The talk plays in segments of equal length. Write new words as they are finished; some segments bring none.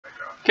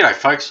G'day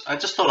folks, I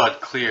just thought I'd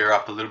clear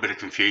up a little bit of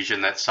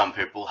confusion that some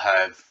people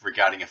have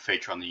regarding a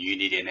feature on the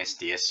Uniden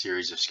SDS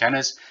series of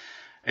scanners.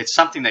 It's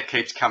something that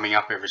keeps coming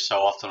up every so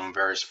often on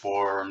various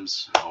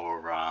forums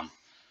or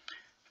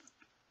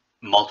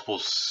multiple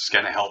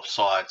scanner help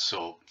sites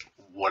or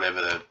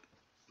whatever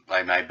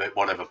they may be,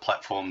 whatever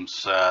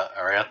platforms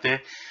are out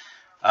there.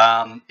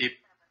 It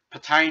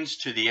pertains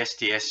to the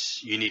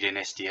Uniden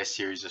SDS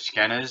series of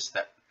scanners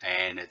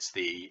and it's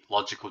the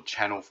logical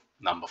channel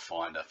number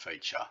finder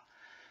feature.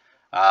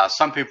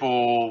 Some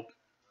people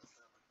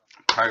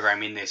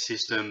program in their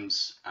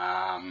systems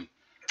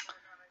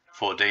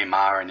for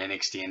DMR and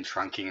NXDN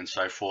trunking and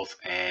so forth,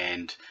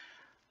 and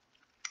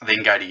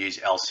then go to use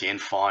LCN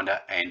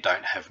Finder and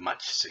don't have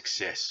much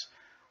success.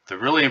 The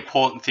really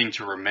important thing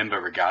to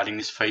remember regarding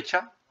this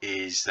feature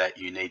is that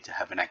you need to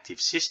have an active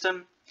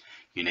system,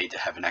 you need to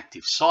have an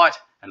active site,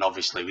 and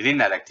obviously within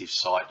that active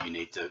site you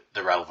need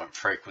the relevant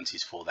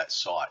frequencies for that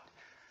site.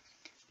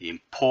 The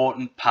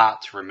important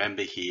part to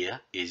remember here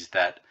is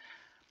that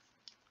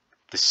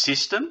the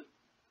system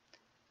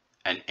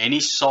and any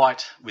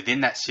site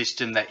within that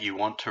system that you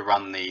want to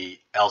run the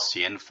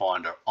LCN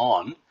Finder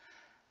on,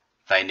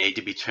 they need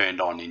to be turned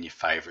on in your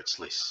favorites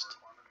list.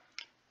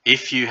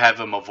 If you have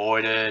them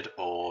avoided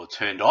or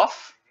turned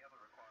off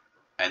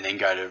and then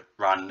go to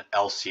run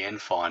LCN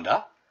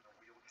Finder,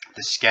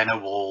 the scanner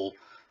will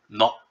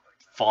not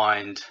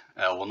find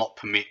will not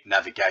permit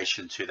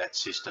navigation to that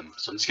system.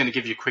 So I'm just going to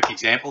give you a quick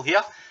example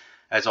here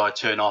as I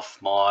turn off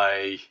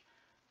one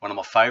of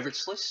my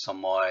favorites lists on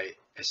my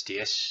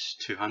SDS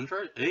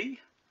 200E.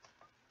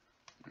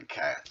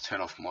 Okay,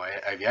 turn off my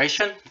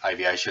aviation.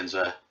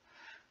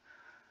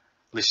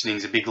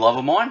 Listening's a big love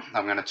of mine.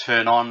 I'm going to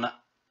turn on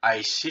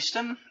a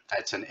system.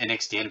 It's an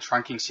NXDN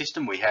trunking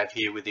system we have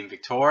here within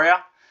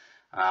Victoria.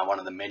 One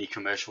of the many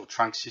commercial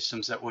trunk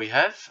systems that we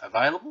have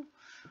available.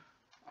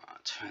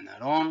 Turn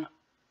that on.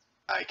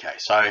 Okay,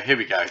 so here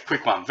we go.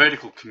 Quick one.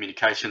 Vertical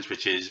communications,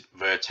 which is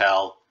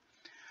Vertel.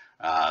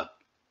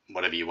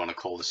 Whatever you want to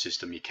call the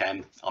system, you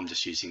can. I'm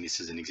just using this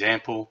as an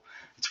example.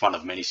 It's one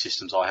of many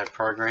systems I have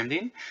programmed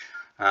in.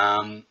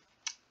 And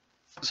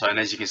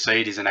as you can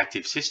see, it is an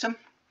active system.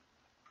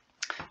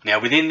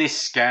 Now within this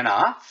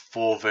scanner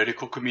for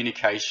vertical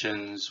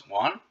communications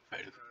 1,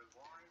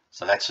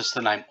 so that's just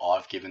the name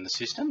I've given the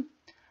system.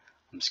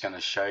 I'm just going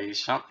to show you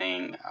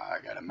something.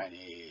 I go to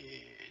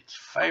manage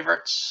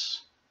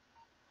favorites.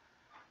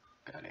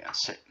 Go down,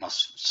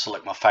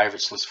 select my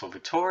favorites list for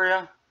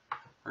Victoria.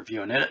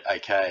 Review and edit.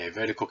 Okay,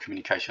 vertical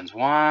communications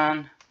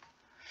 1.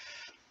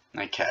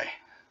 Okay,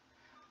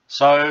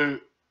 so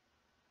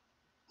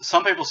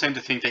some people seem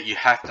to think that you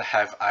have to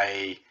have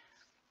a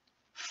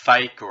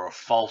fake or a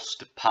false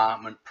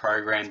department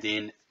programmed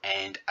in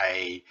and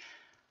a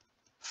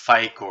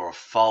fake or a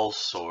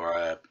false or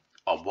a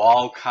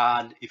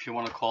wildcard, if you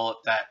want to call it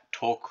that,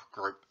 talk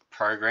group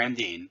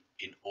programmed in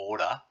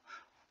order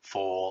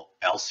for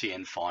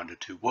LCN Finder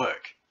to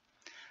work.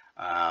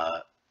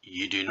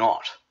 You do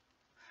not.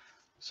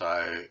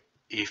 So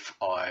if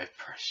I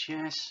press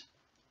yes,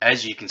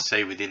 as you can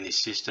see within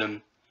this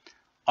system,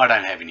 I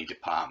don't have any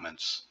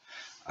departments.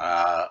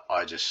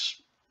 I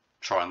just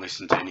try and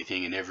listen to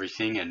anything and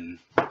everything and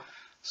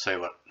see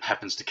what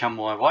happens to come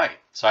my way.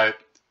 So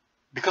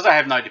because I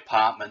have no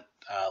department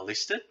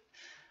listed,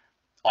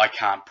 I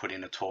can't put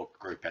in a talk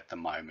group at the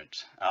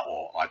moment,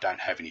 or I don't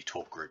have any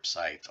talk groups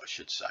saved, I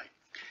should say.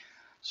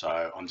 So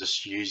I'm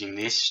just using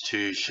this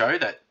to show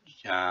that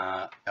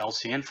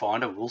LCN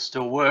Finder will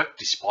still work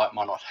despite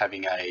my not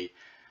having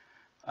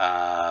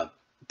a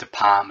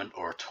department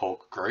or a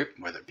talk group,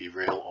 whether it be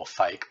real or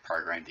fake,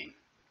 programmed in.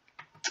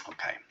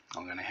 Okay,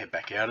 I'm going to head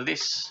back out of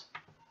this.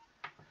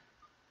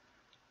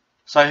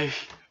 So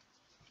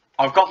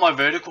I've got my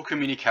vertical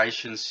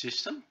communications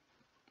system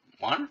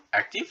 1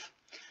 active.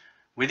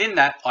 Within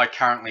that, I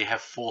currently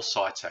have 4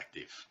 sites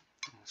active.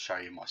 I'll show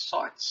you my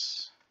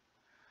sites.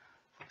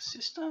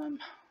 System,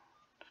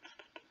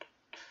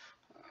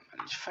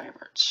 manage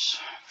favorites,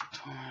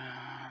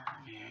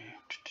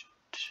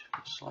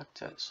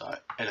 select it, so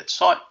edit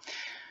site,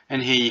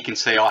 and here you can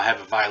see I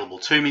have available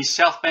to me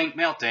South Bank,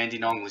 Mount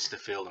Dandenong,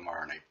 Listerfield and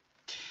Moroni.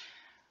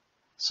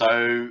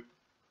 So,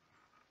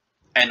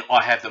 and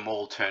I have them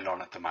all turned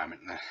on at the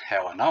moment. Now,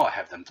 how I know I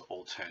have them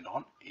all turned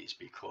on is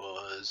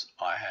because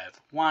I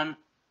have 1,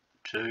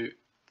 2,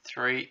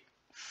 3,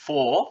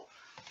 4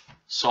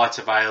 sites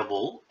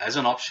available as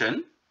an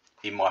option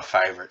in my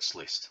favorites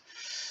list.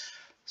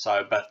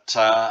 So, but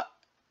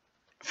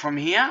from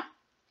here,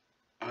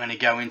 I'm going to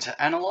go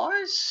into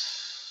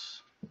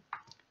analyze.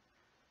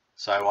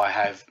 So I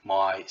have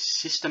my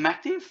system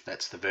active,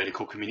 that's the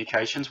vertical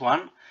communications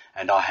 1,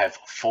 and I have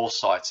 4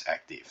 sites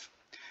active.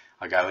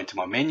 I go into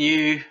my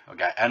menu, I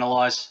go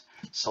analyze,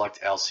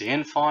 select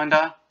LCN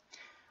Finder.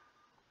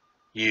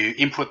 You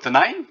input the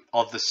name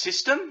of the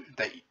system,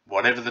 that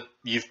whatever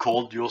you've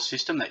called your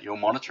system that you're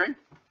monitoring.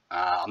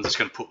 I'm just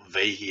going to put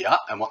V here,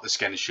 and what the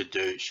scanner should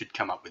do, should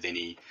come up with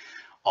any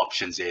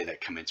options there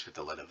that commence with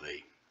the letter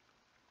V.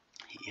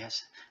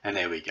 Yes, and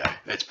there we go.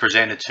 It's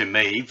presented to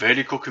me,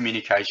 vertical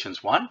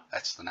communications 1,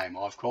 that's the name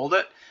I've called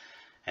it,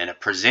 and it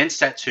presents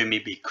that to me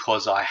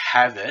because I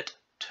have it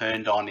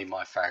turned on in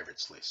my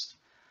favorites list.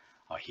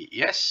 I hit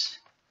yes,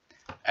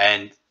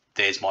 and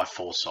there's my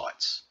 4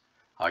 sites.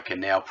 I can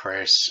now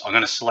press, I'm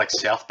going to select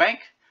South Bank,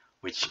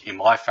 which in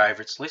my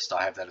favorites list,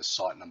 I have that as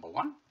site number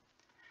 1.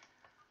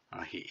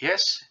 I hit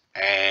yes,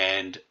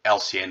 and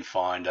LCN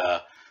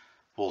Finder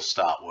will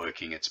start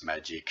working its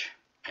magic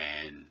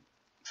and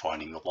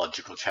finding the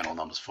logical channel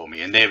numbers for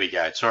me. And there we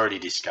go, it's already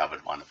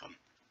discovered one of them.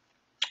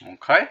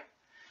 Okay,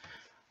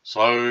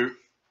 so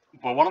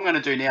well, what I'm going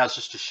to do now is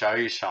just to show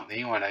you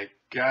something. When I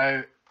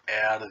go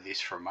out of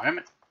this for a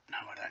moment, no,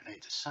 I don't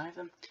need to save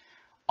them.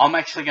 I'm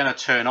actually going to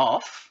turn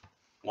off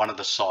one of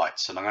the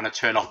sites, and I'm going to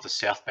turn off the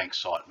South Bank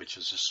site, which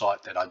is a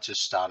site that I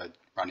just started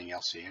running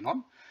LCN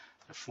on,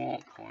 the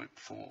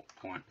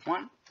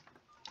 4.4.1.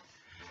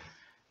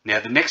 Now,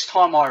 the next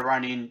time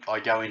I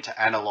go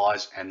into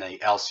Analyze and the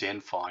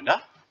LCN Finder,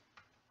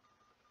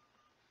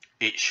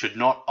 it should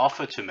not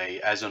offer to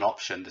me as an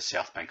option the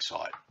South Bank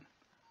site.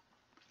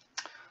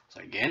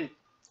 So again,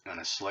 I'm going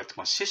to select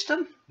my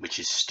system, which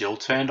is still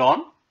turned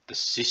on. The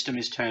system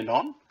is turned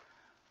on.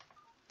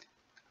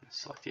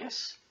 Select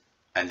yes,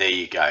 and there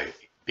you go.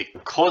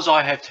 Because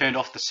I have turned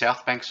off the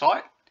South Bank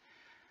site,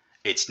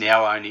 it's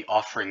now only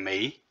offering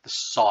me the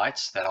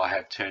sites that I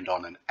have turned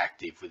on and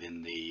active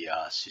within the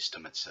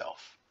system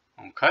itself.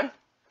 Okay,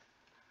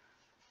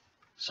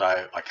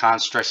 so I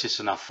can't stress this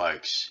enough,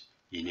 folks.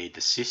 You need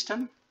the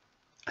system,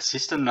 a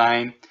system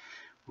name.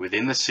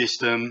 Within the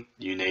system,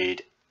 you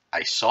need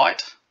a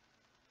site,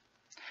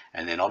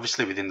 and then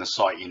obviously within the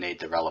site, you need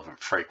the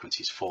relevant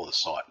frequencies for the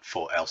site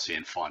for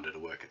LCN Finder to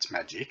work its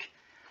magic.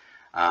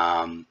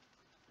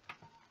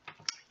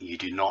 You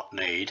do not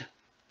need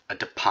a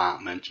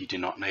department, you do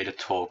not need a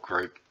talk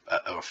group,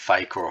 or a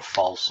fake or a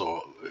false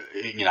or,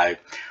 you know,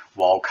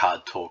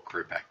 wildcard talk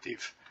group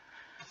active.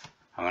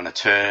 I'm going to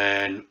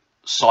turn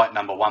site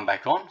number 1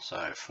 back on, so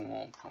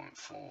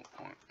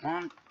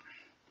 4.4.1.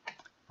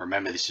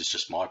 Remember, this is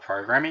just my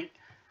programming.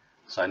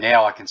 So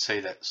now I can see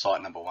that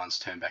site number 1's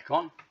turned back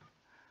on.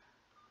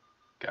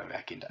 Go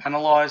back into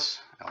Analyze,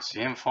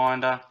 LCN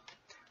Finder,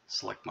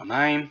 select my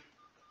name.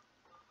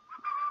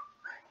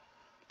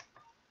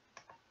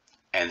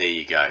 And there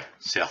you go,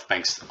 South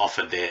Bank's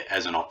offered there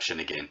as an option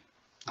again.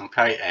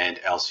 Okay, and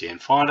LCN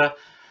Finder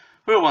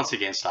will once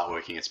again start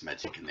working its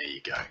magic, and there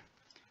you go.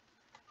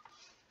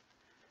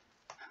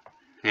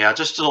 Now,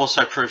 just to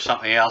also prove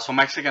something else, I'm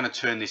actually going to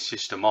turn this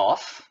system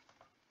off.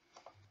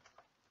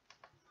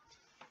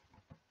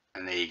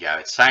 And there you go,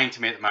 it's saying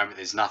to me at the moment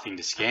there's nothing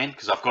to scan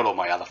because I've got all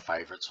my other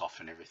favorites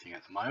off and everything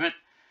at the moment.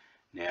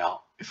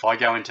 Now, if I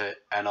go into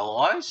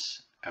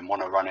Analyze and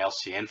want to run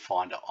LCN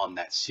Finder on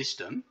that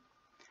system,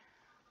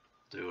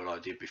 do what I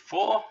did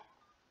before,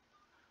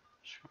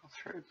 scroll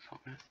through,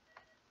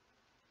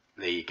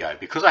 there you go.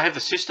 Because I have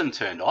the system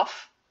turned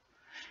off,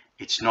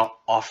 it's not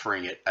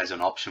offering it as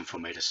an option for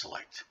me to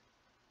select.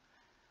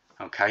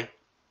 Okay,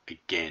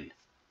 again,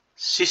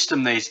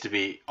 system needs to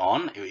be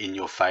on in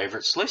your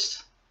favorites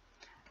list,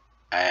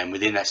 and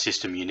within that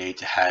system you need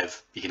to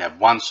have, you can have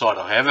one site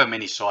or however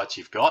many sites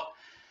you've got,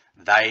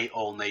 they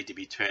all need to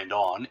be turned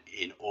on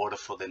in order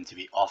for them to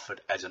be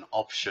offered as an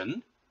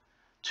option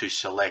to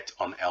select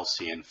on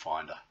LCN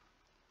Finder.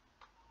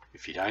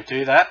 If you don't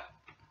do that,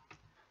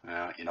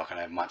 you're not going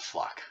to have much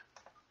luck.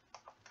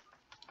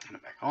 Turn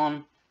it back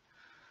on,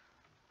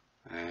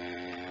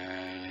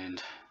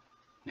 and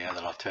now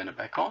that I've turned it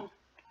back on,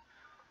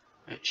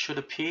 it should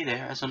appear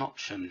there as an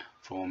option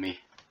for me.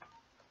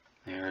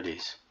 There it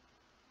is.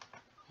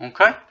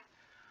 Okay.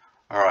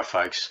 Alright,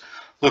 folks.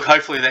 Look,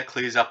 hopefully that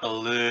clears up a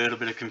little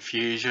bit of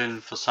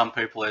confusion for some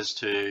people as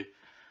to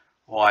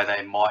why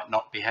they might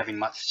not be having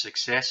much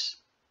success.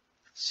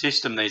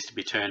 System needs to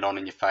be turned on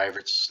in your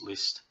favorites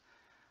list.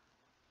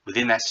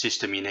 Within that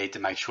system, you need to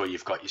make sure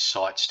you've got your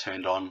sites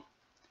turned on.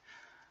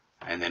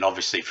 And then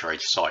obviously for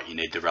each site, you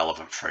need the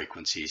relevant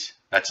frequencies.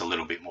 That's a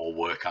little bit more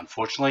work,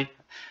 unfortunately.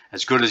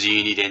 As good as the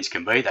Unidens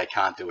can be, they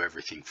can't do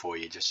everything for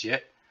you just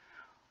yet.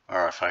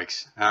 Alright,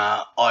 folks.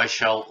 I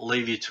shall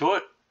leave you to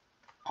it.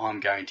 I'm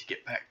going to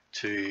get back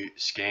to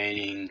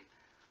scanning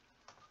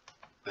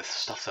the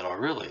stuff that I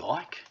really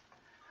like.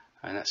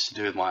 And that's to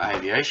do with my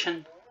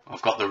aviation.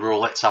 I've got the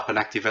roulettes up and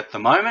active at the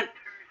moment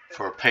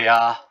for a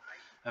PR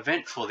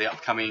event for the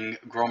upcoming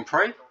Grand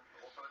Prix.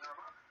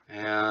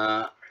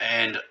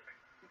 And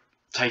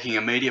taking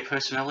a media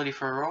personality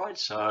for a ride,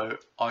 so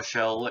I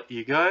shall let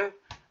you go.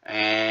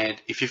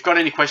 And if you've got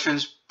any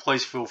questions,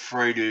 please feel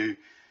free to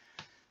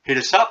hit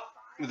us up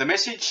with a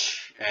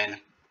message and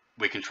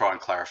we can try and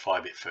clarify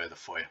a bit further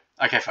for you.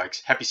 Okay,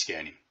 folks, happy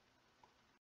scanning.